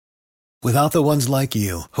Without the ones like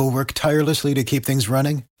you, who work tirelessly to keep things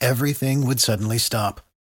running, everything would suddenly stop.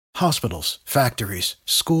 Hospitals, factories,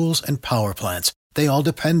 schools, and power plants, they all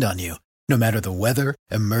depend on you. No matter the weather,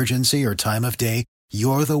 emergency, or time of day,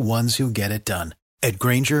 you're the ones who get it done. At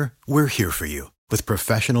Grainger, we're here for you with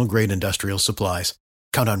professional-grade industrial supplies.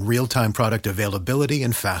 Count on real-time product availability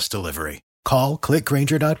and fast delivery. Call, click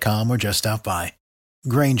Grainger.com, or just stop by.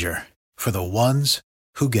 Grainger, for the ones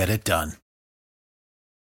who get it done.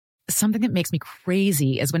 Something that makes me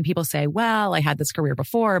crazy is when people say, well, I had this career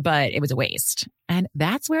before, but it was a waste. And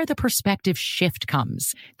that's where the perspective shift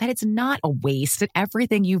comes, that it's not a waste, that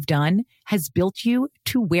everything you've done has built you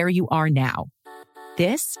to where you are now.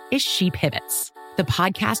 This is She Pivots, the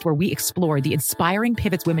podcast where we explore the inspiring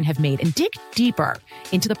pivots women have made and dig deeper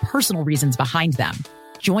into the personal reasons behind them.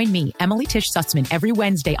 Join me, Emily Tish Sussman, every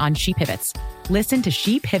Wednesday on She Pivots. Listen to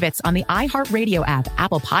She Pivots on the iHeartRadio app,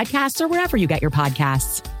 Apple Podcasts, or wherever you get your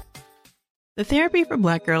podcasts. The Therapy for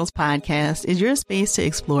Black Girls podcast is your space to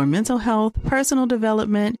explore mental health, personal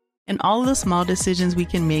development, and all of the small decisions we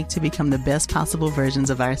can make to become the best possible versions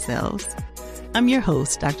of ourselves. I'm your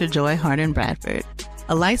host, Dr. Joy Harden Bradford,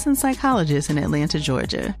 a licensed psychologist in Atlanta,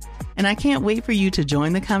 Georgia, and I can't wait for you to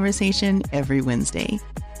join the conversation every Wednesday.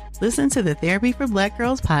 Listen to the Therapy for Black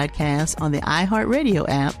Girls podcast on the iHeartRadio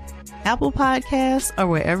app, Apple Podcasts, or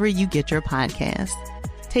wherever you get your podcasts.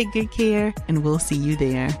 Take good care, and we'll see you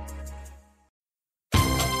there.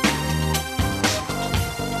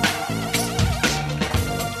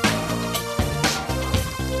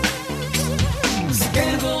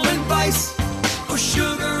 Scandal and vice, or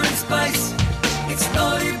sugar and spice. It's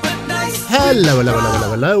naughty but nice.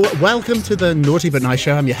 Hello. Welcome to the Naughty But Nice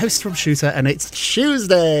Show. I'm your host from Shooter, and it's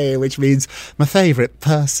Tuesday, which means my favourite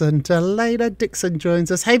person, Delana Dixon,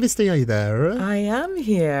 joins us. Hey, Misty, are you there? I am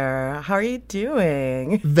here. How are you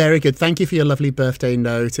doing? Very good. Thank you for your lovely birthday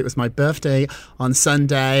note. It was my birthday on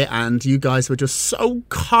Sunday, and you guys were just so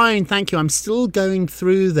kind. Thank you. I'm still going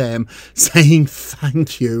through them saying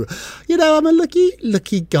thank you. You know, I'm a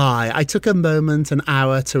lucky guy. I took a moment, an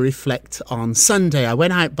hour to reflect on Sunday. I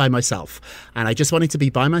went out by myself, and I just wanted to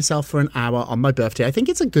be by myself for an hour on my birthday. I think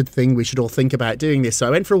it's a good thing. We should all think about doing this. So I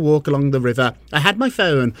went for a walk along the river. I had my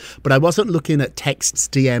phone, but I wasn't looking at texts,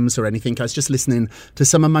 DMs or anything. I was just listening to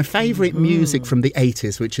some of my favourite music from the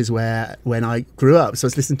 80s, which is when I grew up. So I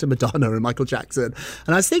was listening to Madonna and Michael Jackson.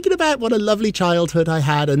 And I was thinking about what a lovely childhood I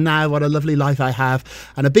had, and now what a lovely life I have.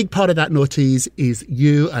 And a big part of that naughties is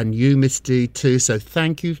you, and you, Miss D, too. So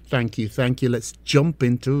thank you. Let's jump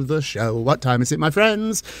into the show. What time is it, my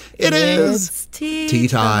friends? It's tea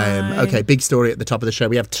time. Okay, big story at the top of the show.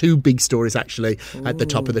 We have two big stories, actually, at the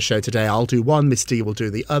top of the show today. I'll do one, Miss D will do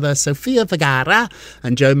the other. Sofía Vergara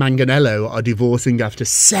and Joe Manganiello are divorcing after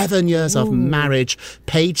 7 years of marriage.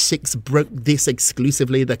 Page Six broke this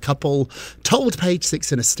exclusively. The couple told Page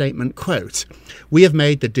Six in a statement, quote, "We have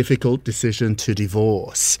made the difficult decision to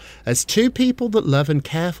divorce. As two people that love and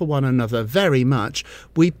care for one another very much,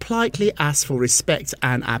 we politely ask for respect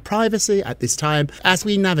and our privacy at this time as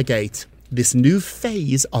we navigate this new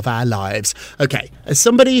phase of our lives." Okay, as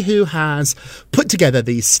somebody who has put together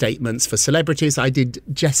these statements for celebrities, I did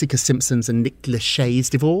Jessica Simpson's and Nick Lachey's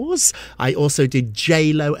divorce. I also did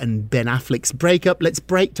J-Lo and Ben Affleck's breakup. Let's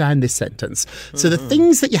break down this sentence. So the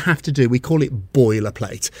things that you have to do, we call it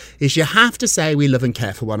boilerplate, is you have to say we love and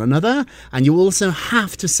care for one another, and you also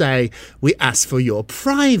have to say we ask for your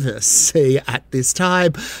privacy at this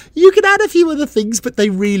time. You can add a few other things, but they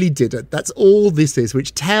really didn't. That's all this is,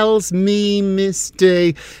 which tells me, Miss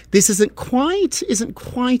D, this isn't quite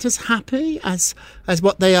as happy as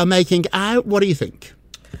what they are making out. What do you think?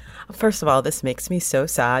 First of all, this makes me so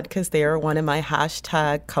sad because they are one of my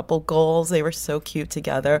hashtag couple goals. They were so cute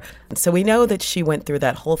together. So we know that she went through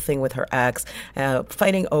that whole thing with her ex,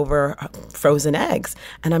 fighting over frozen eggs.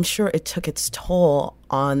 And I'm sure it took its toll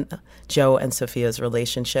on Joe and Sofía's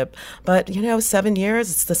relationship. But, 7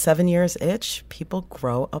 years, it's the 7 years itch. People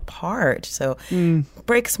grow apart. So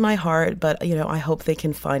breaks my heart. But, I hope they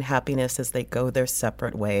can find happiness as they go their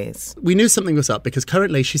separate ways. We knew something was up because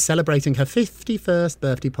currently she's celebrating her 51st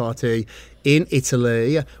birthday party in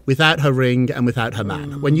Italy without her ring and without her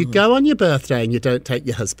man. When you go on your birthday and you don't take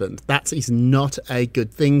your husband, that is not a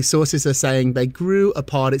good thing. Sources are saying they grew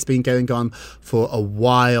apart. It's been going on for a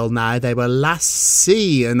while now. They were last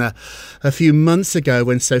seen a few months ago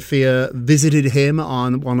when Sofía visited him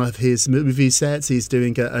on one of his movie sets. He's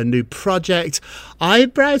doing a new project.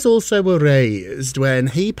 Eyebrows also were raised when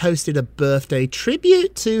he posted a birthday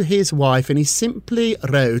tribute to his wife, and he simply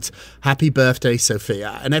wrote, "Happy birthday,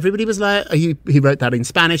 Sofía." And everybody was like, he wrote that in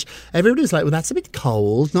Spanish. Everybody was like, well, that's a bit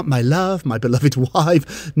cold. Not my love, my beloved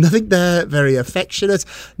wife. Nothing there very affectionate.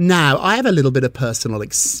 Now, I have a little bit of personal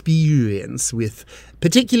experience with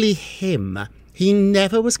particularly him. He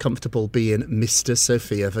never was comfortable being Mr.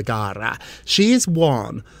 Sofía Vergara. She is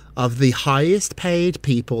one of the highest paid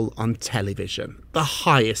people on television. The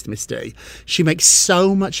highest, Miss D. She makes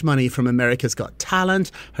so much money from America's Got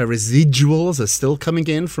Talent. Her residuals are still coming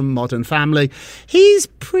in from Modern Family. He's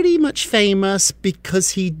pretty much famous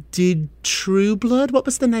because he did True Blood. What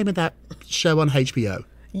was the name of that show on HBO?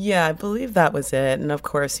 Yeah, I believe that was it. And of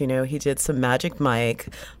course, he did some Magic Mike.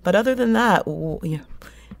 But other than that,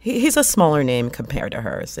 he's a smaller name compared to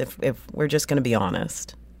hers, if we're just going to be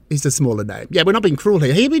honest. He's a smaller name. Yeah, we're not being cruel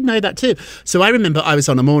here. He would know that too. So I remember I was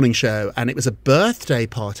on a morning show and it was a birthday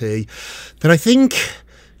party that I think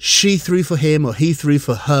she threw for him or he threw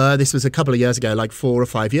for her. This was a couple of years ago, like 4 or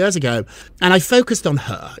 5 years ago. And I focused on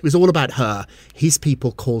her. It was all about her. His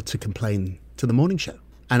people called to complain to the morning show.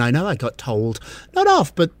 And I know I got told, not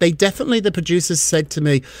off, but the producers said to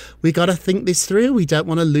me, we got to think this through. We don't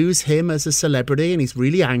want to lose him as a celebrity. And he's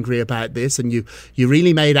really angry about this. And you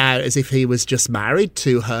really made out as if he was just married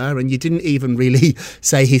to her. And you didn't even really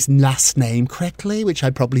say his last name correctly, which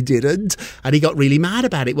I probably didn't. And he got really mad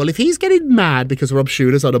about it. Well, if he's getting mad because Rob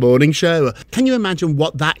Shooter's on a morning show, can you imagine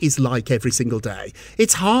what that is like every single day?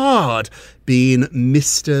 It's hard being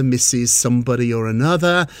Mr., Mrs. somebody or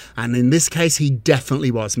another. And in this case, he definitely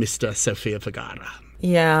was Mr. Sofía Vergara.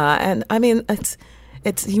 Yeah, and I mean,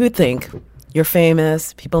 it's you would think you're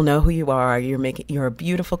famous, people know who you are, you're a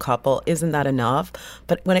beautiful couple. Isn't that enough?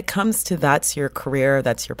 But when it comes to that's your career,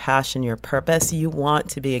 that's your passion, your purpose, you want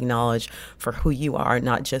to be acknowledged for who you are,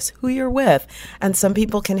 not just who you're with. And some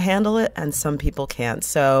people can handle it and some people can't.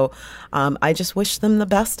 So I just wish them the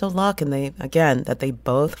best of luck. And that they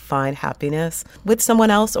both find happiness with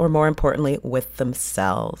someone else, or more importantly, with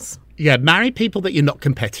themselves. Yeah, marry people that you're not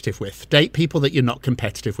competitive with. Date people that you're not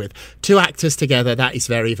competitive with. 2 actors together, that is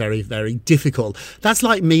very, very, very difficult. That's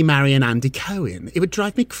like me marrying Andy Cohen. It would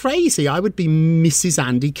drive me crazy. I would be Mrs.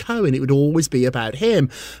 Andy Cohen. It would always be about him.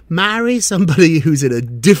 Marry somebody who's in a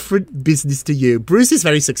different business to you. Bruce is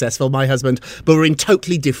very successful, my husband, but we're in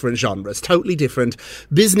totally different genres, totally different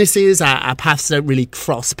businesses. Our paths don't really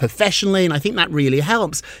cross professionally, and I think that really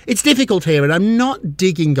helps. It's difficult here, and I'm not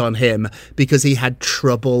digging on him because he had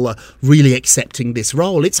trouble really accepting this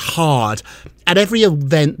role. It's hard. At every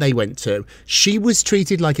event they went to, she was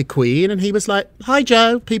treated like a queen, and he was like, hi,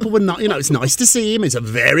 Joe. People were not, it's nice to see him. He's a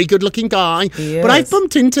very good-looking guy. But I've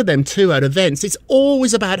bumped into them, too, at events. It's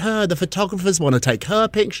always about her. The photographers want to take her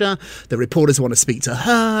picture. The reporters want to speak to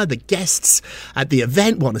her. The guests at the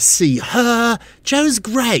event want to see her. Joe's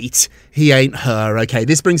great. He ain't her. Okay,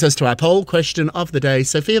 this brings us to our poll question of the day.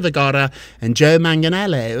 Sofía Vergara and Joe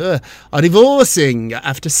Manganiello are divorcing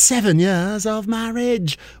after 7 years of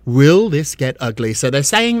marriage. Will this get ugly? So they're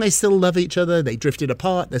saying they still love each other. They drifted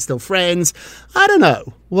apart. They're still friends. I don't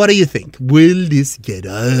know. What do you think? Will this get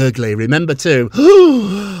ugly? Remember too,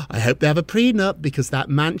 I hope they have a prenup because that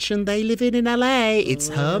mansion they live in LA, it's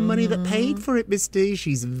her money that paid for it, Miss D.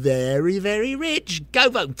 She's very, very rich. Go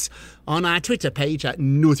vote on our Twitter page at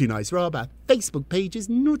Naughty Nice Rob. Our Facebook page is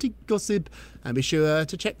Naughty Gossip. And be sure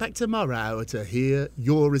to check back tomorrow to hear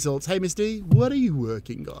your results. Hey, Miss D, what are you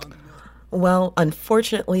working on? Well,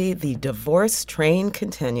 unfortunately, the divorce train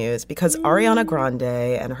continues because Ariana Grande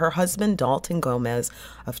and her husband, Dalton Gomez,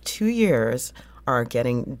 of 2 years, are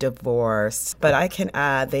getting divorced. But I can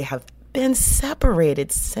add they have been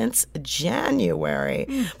separated since January.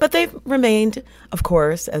 But they've remained, of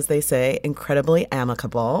course, as they say, incredibly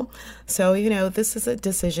amicable. So, this is a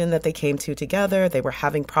decision that they came to together. They were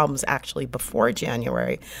having problems actually before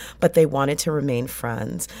January, but they wanted to remain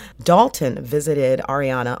friends. Dalton visited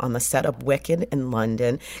Ariana on the set of Wicked in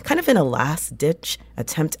London, kind of in a last-ditch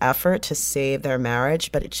attempt effort to save their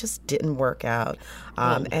marriage, but it just didn't work out.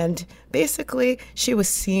 And basically, she was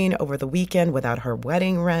seen over the weekend without her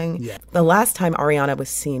wedding ring. Yeah. The last time Ariana was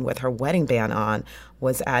seen with her wedding band on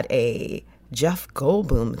was at a Jeff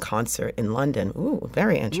Goldblum concert in London. Ooh,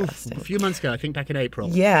 very interesting. A few months ago, I think back in April.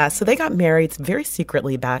 Yeah, so they got married very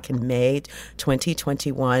secretly back in May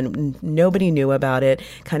 2021. Nobody knew about it.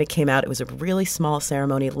 Kind of came out. It was a really small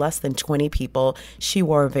ceremony, less than 20 people. She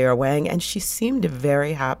wore Vera Wang, and she seemed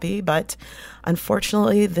very happy. But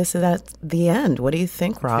unfortunately, this is at the end. What do you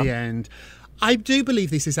think, Rob? The end. I do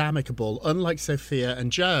believe this is amicable. Unlike Sofía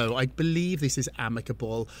and Joe, I believe this is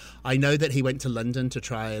amicable. I know that he went to London to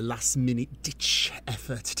try a last-minute ditch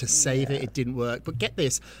effort to save it. It didn't work. But get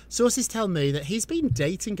this, sources tell me that he's been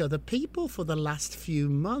dating other people for the last few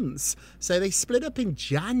months. So they split up in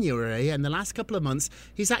January, and the last couple of months,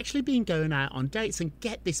 he's actually been going out on dates. And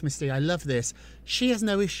get this, Misty, I love this. She has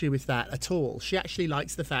no issue with that at all. She actually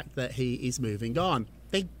likes the fact that he is moving on.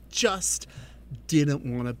 They just didn't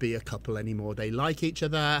want to be a couple anymore. They like each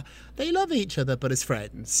other, they love each other, but as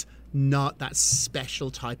friends, not that special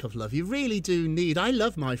type of love you really do need. I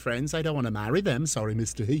love my friends. I don't want to marry them. Sorry,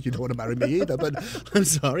 Mr. He, you don't want to marry me either, but I'm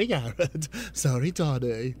sorry, Garrett. Sorry,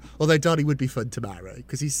 Donnie. Although Donnie would be fun to marry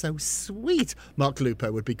because he's so sweet. Mark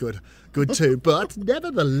Lupo would be good too. But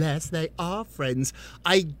nevertheless, they are friends.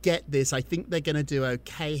 I get this. I think they're going to do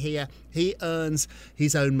okay here. He earns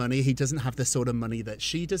his own money. He doesn't have the sort of money that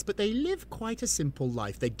she does, but they live quite a simple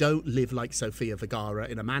life. They don't live like Sofía Vergara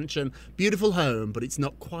in a mansion. Beautiful home, but it's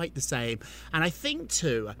not quite the same. And I think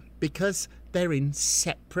too, because they're in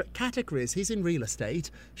separate categories. He's in real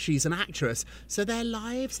estate, she's an actress. So their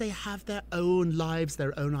lives, they have their own lives,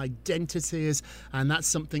 their own identities. And that's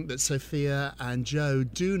something that Sofía and Joe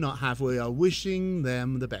do not have. We are wishing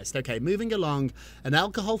them the best. Okay, moving along, an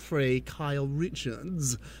alcohol-free Kyle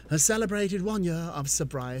Richards has celebrated 1 year of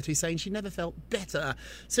sobriety, saying she never felt better.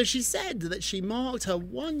 So she said that she marked her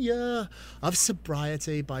 1 year of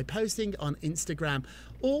sobriety by posting on Instagram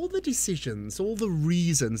all the decisions, all the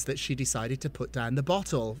reasons that she decided to put down the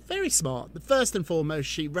bottle. Very smart. First and foremost,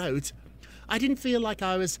 she wrote, I didn't feel like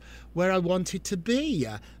I was where I wanted to be.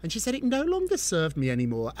 And she said it no longer served me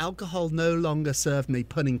anymore. Alcohol no longer served me,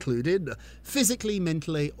 pun included, physically,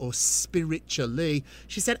 mentally, or spiritually.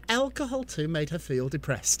 She said alcohol too made her feel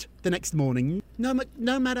depressed the next morning,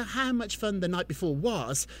 no matter how much fun the night before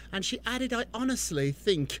was. And she added, I honestly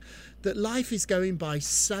think that life is going by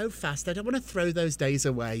so fast, I don't want to throw those days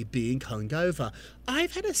away being hungover.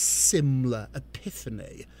 I've had a similar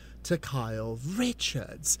epiphany to Kyle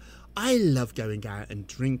Richards. I love going out and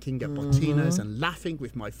drinking at Bottino's and laughing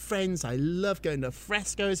with my friends. I love going to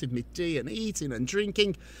Fresco's with Middy and eating and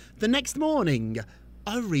drinking. The next morning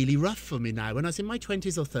are really rough for me now. When I was in my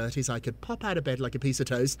 20s or 30s, I could pop out of bed like a piece of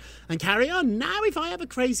toast and carry on. Now, if I have a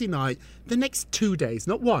crazy night, the next 2 days,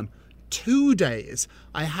 not 1, 2 days,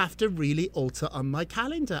 I have to really alter on my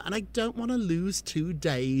calendar. And I don't want to lose 2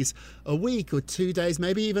 days a week, or 2 days,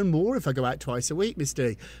 maybe even more if I go out twice a week, Miss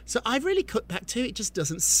D. So I've really cut back too. It just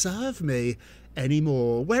doesn't serve me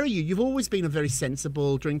anymore. Where are you? You've always been a very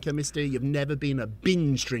sensible drinker, Miss D. You've never been a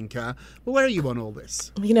binge drinker. But where are you on all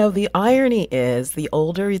this? You know, the irony is the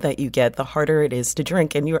older that you get, the harder it is to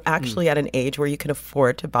drink. And you're actually at an age where you can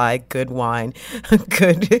afford to buy good wine,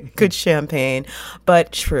 good champagne.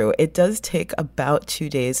 But true, it does take about 2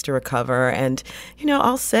 days to recover. And, you know,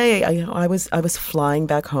 I'll say, I was flying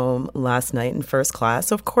back home last night in first class.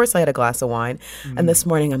 So, of course, I had a glass of wine. And this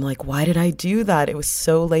morning, I'm like, why did I do that? It was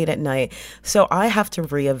so late at night. So I have to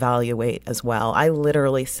reevaluate as well. I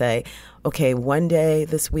literally say, okay, 1 day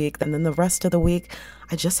this week, and then the rest of the week,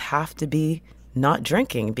 I just have to be not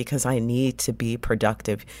drinking because I need to be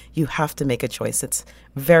productive. You have to make a choice. It's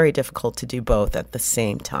very difficult to do both at the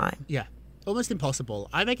same time. Yeah. Almost impossible.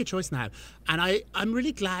 I make a choice now, and I'm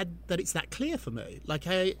really glad that it's that clear for me. Like,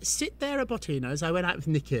 I sit there at Bottino's. I went out with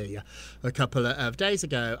Nikki a couple of days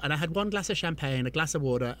ago, and I had 1 glass of champagne, a glass of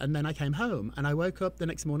water, and then I came home, and I woke up the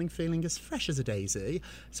next morning feeling as fresh as a daisy.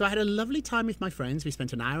 So I had a lovely time with my friends. We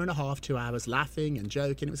spent an hour and a half, 2 hours laughing and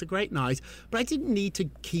joking. It was a great night, but I didn't need to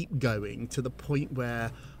keep going to the point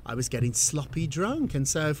where I was getting sloppy drunk. And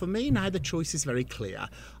so for me now, the choice is very clear.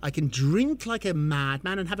 I can drink like a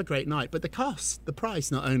madman and have a great night, but the cost, the price,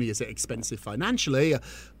 not only is it expensive financially,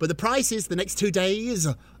 but the price is the next 2 days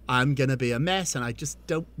I'm going to be a mess, and I just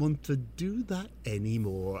don't want to do that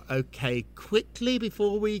anymore. Okay, quickly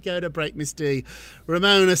before we go to break, Miss D,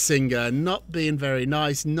 Ramona Singer not being very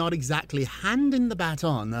nice, not exactly handing the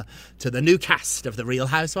baton to the new cast of The Real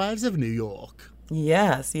Housewives of New York.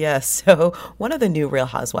 Yes. So one of the new Real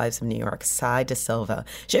Housewives of New York, Sai De Silva,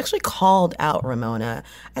 she actually called out Ramona,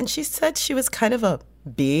 and she said she was kind of a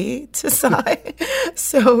B to Sai.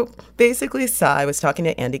 So basically, Sai was talking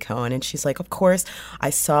to Andy Cohen, and she's like, of course, I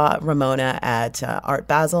saw Ramona at Art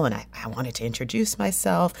Basel, and I wanted to introduce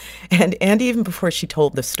myself. And Andy, even before she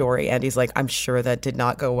told the story, Andy's like, I'm sure that did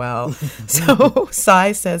not go well. So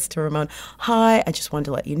Sai says to Ramona, hi, I just wanted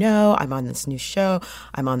to let you know I'm on this new show.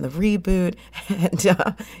 I'm on the reboot,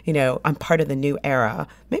 and, I'm part of the new era.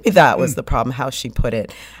 Maybe that was the problem, how she put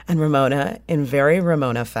it. And Ramona, in very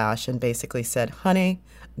Ramona fashion, basically said, honey,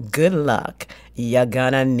 good luck. You're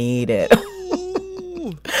gonna need it.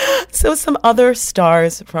 So some other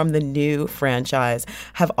stars from the new franchise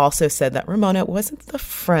have also said that Ramona wasn't the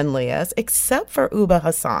friendliest, except for Uba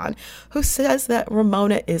Hassan, who says that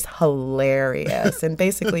Ramona is hilarious and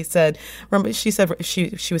basically said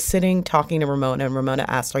she was sitting talking to Ramona, and Ramona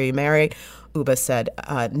asked, "Are you married?" Uba said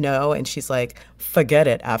no, and she's like, "Forget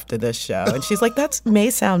it after this show." And she's like, that may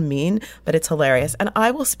sound mean, but it's hilarious. And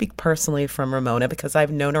I will speak personally from Ramona because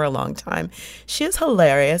I've known her a long time. She is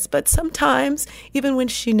hilarious, but sometimes, even when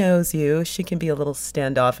she knows you, she can be a little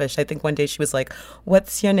standoffish. I think one day she was like,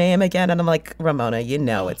 "What's your name again?" And I'm like, "Ramona, you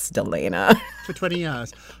know it's Delana." For 20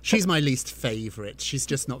 years. She's my least favourite. She's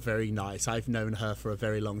just not very nice. I've known her for a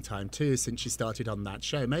very long time too, since she started on that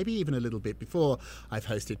show, maybe even a little bit before. I've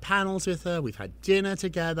hosted panels with her. We've had dinner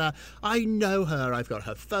together. I know her. I've got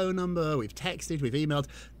her phone number. We've texted. We've emailed.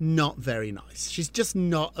 Not very nice. She's just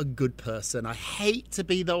not a good person. I hate to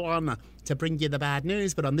be the one to bring you the bad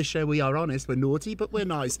news, but on this show we are honest. We're naughty, but we're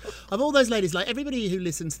nice. Of all those ladies, like everybody who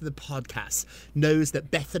listens to the podcast knows that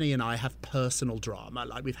Bethany and I have personal drama.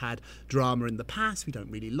 Like we've had drama in the past. We don't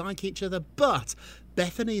really like each other, but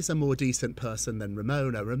Bethany is a more decent person than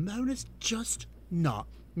Ramona. Ramona's just not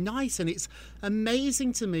nice, and it's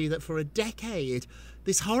amazing to me that for a decade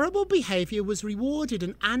this horrible behaviour was rewarded,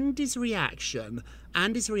 and Andy's reaction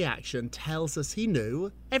tells us he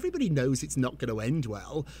knew. Everybody knows it's not going to end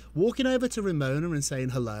well. Walking over to Ramona and saying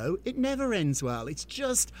hello, it never ends well. It's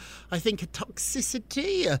just, I think, a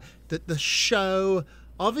toxicity that the show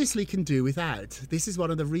obviously can do without. This is one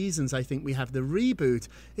of the reasons I think we have the reboot.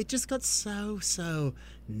 It just got so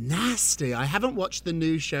nasty. I haven't watched the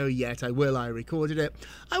new show yet. I will. I recorded it.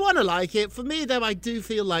 I want to like it. For me, though, I do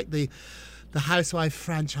feel like the Housewife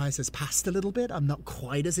franchise has passed a little bit. I'm not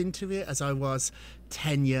quite as into it as I was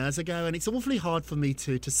 10 years ago, and it's awfully hard for me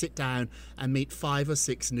to sit down and meet 5 or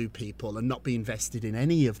 6 new people and not be invested in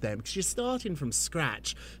any of them, because you're starting from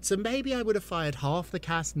scratch. So maybe I would have fired half the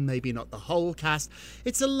cast and maybe not the whole cast.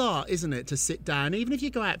 It's a lot, isn't it, to sit down, even if you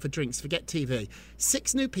go out for drinks, forget TV,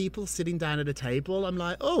 6 new people sitting down at a table. I'm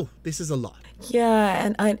like, oh, this is a lot.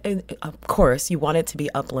 Yeah, and of course you want it to be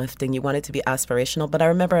uplifting, you want it to be aspirational, but I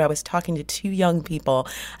remember I was talking to 2 young people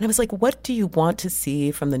and I was like, what do you want to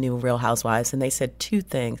see from the new Real Housewives? And they said 2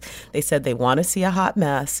 things. They said they want to see a hot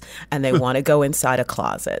mess and they want to go inside a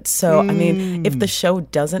closet. So, I mean, if the show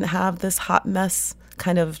doesn't have this hot mess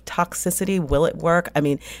kind of toxicity, will it work? I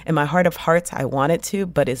mean, in my heart of hearts, I want it to,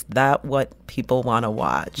 but is that what people want to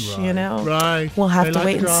watch, you know? Right. We'll have to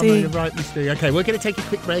wait and see. You're right, Misty. Okay, we're going to take a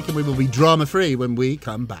quick break and we will be drama-free when we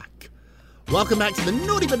come back. Welcome back to the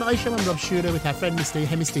Naughty But Nice Show. I'm Rob Shooter with our friend Misty.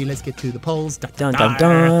 Hey, Misty, let's get to the polls. Dun, dun,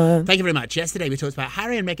 dun. Thank you very much. Yesterday we talked about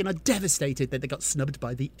Harry and Meghan are devastated that they got snubbed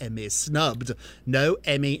by the Emmys. Snubbed. No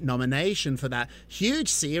Emmy nomination for that huge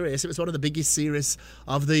series. It was one of the biggest series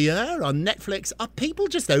of the year on Netflix. Are people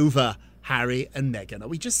just over Harry and Meghan? Are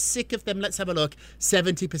we just sick of them? Let's have a look.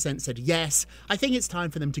 70% said yes. I think it's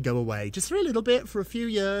time for them to go away. Just for a little bit, for a few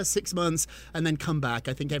years, 6 months, and then come back.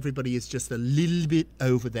 I think everybody is just a little bit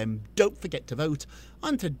over them. Don't forget to vote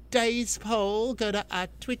on today's poll. Go to our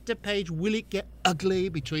Twitter page. Will it get ugly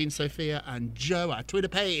between Sofía and Joe? Our Twitter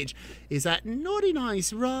page is at Naughty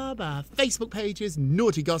Nice Rob. Our Facebook page is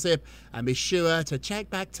Naughty Gossip. And be sure to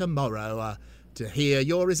check back tomorrow to hear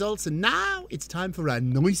your results. And now it's time for our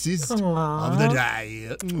nicest of the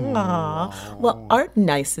day. Aww. Well, our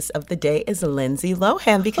nicest of the day is Lindsay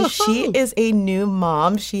Lohan, because she is a new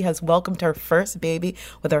mom. She has welcomed her first baby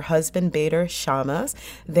with her husband, Bader Shamas.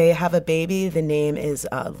 They have a baby. The name is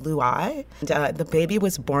Luai. The baby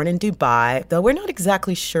was born in Dubai, though we're not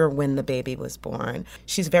exactly sure when the baby was born.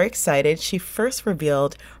 She's very excited. She first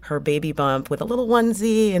revealed her baby bump with a little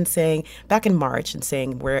onesie and saying, back in March, and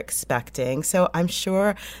saying, we're expecting. So I'm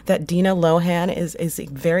sure that Dina Lohan is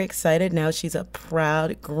very excited. Now she's a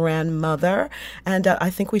proud grandmother, and I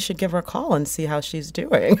think we should give her a call and see how she's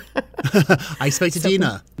doing. I spoke to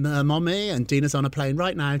Dina, mommy, and Dina's on a plane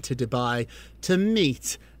right now to Dubai to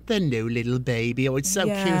meet the new little baby. Oh, it's so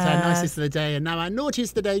cute. Our nicest of the day. And now our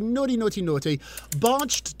naughtiest of the day, naughty.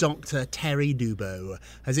 Botched Dr. Terry Dubrow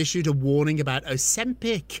has issued a warning about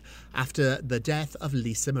Ozempic after the death of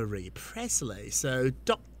Lisa Marie Presley. So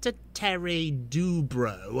Dr. Terry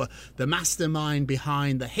Dubrow, the mastermind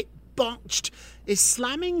behind the hit Botched, is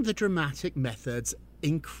slamming the dramatic methods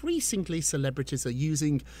increasingly celebrities are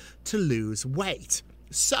using to lose weight.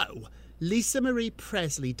 So Lisa Marie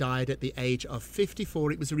Presley died at the age of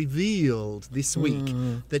 54. It was revealed this week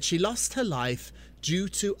that she lost her life due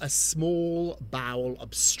to a small bowel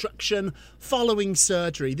obstruction following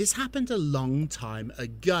surgery. This happened a long time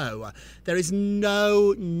ago. There is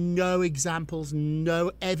no examples,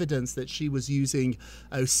 no evidence that she was using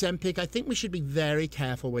Ozempic. I think we should be very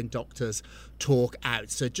careful when doctors talk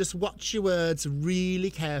out. So just watch your words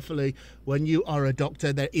really carefully when you are a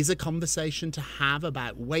doctor. There is a conversation to have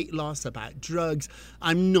about weight loss, about drugs.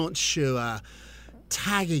 I'm not sure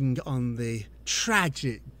tagging on the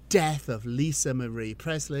tragic death of Lisa Marie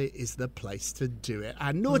Presley is the place to do it.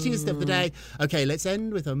 And naughtiest of the day. Okay, let's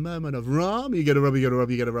end with a moment of rum. You gotta rub, you gotta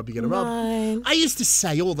rub, you gotta rub, you gotta rub. I used to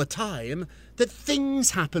say all the time that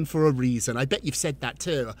things happen for a reason. I bet you've said that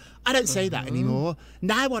too. I don't say that anymore.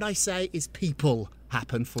 Now what I say is people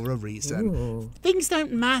happen for a reason. Ooh. Things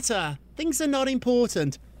don't matter. Things are not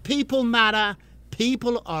important. People matter.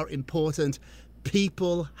 People are important.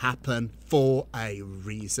 People happen for a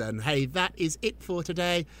reason. Hey, that is it for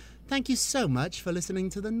today. Thank you so much for listening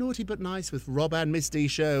to the Naughty But Nice with Rob and Miss D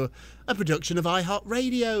show, a production of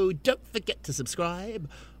iHeartRadio. Don't forget to subscribe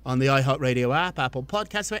on the iHeartRadio app, Apple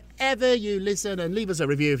Podcasts, wherever you listen, and leave us a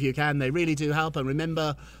review if you can. They really do help. And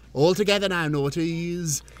remember, all together now,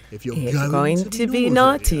 naughties, if you're going to be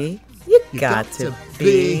naughty, you got to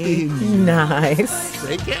be nice.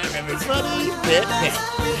 Take care, everybody.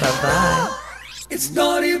 Bye-bye. It's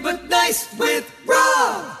Naughty But Nice with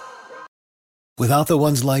Rob. Without the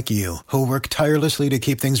ones like you, who work tirelessly to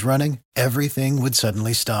keep things running, everything would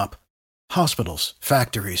suddenly stop. Hospitals,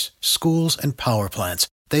 factories, schools, and power plants,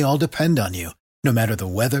 they all depend on you. No matter the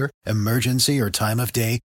weather, emergency, or time of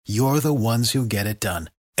day, you're the ones who get it done.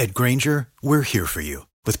 At Grainger, we're here for you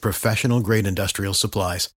with professional-grade industrial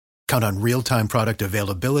supplies. Count on real-time product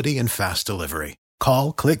availability and fast delivery.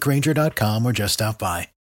 Call, click Grainger.com, or just stop by.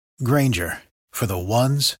 Grainger, for the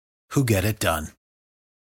ones who get it done.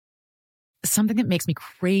 Something that makes me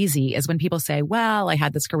crazy is when people say, well, I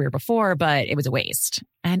had this career before, but it was a waste.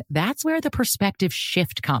 And that's where the perspective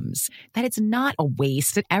shift comes, that it's not a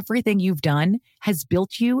waste, that everything you've done has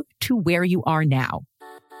built you to where you are now.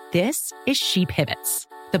 This is She Pivots,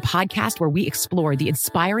 the podcast where we explore the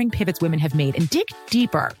inspiring pivots women have made and dig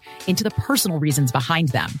deeper into the personal reasons behind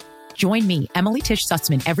them. Join me, Emily Tish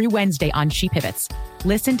Sussman, every Wednesday on She Pivots.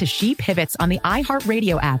 Listen to She Pivots on the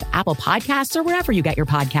iHeartRadio app, Apple Podcasts, or wherever you get your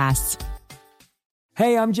podcasts.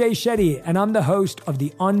 Hey, I'm Jay Shetty, and I'm the host of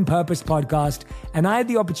the On Purpose podcast, and I had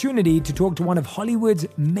the opportunity to talk to one of Hollywood's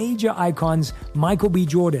major icons, Michael B.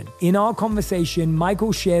 Jordan. In our conversation,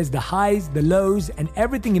 Michael shares the highs, the lows, and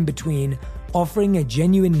everything in between, offering a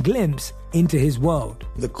genuine glimpse into his world.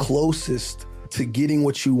 The closest to getting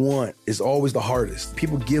what you want is always the hardest.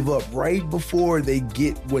 People give up right before they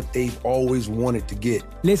get what they've always wanted to get.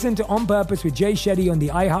 Listen to On Purpose with Jay Shetty on the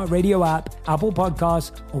iHeartRadio app, Apple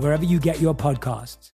Podcasts, or wherever you get your podcasts.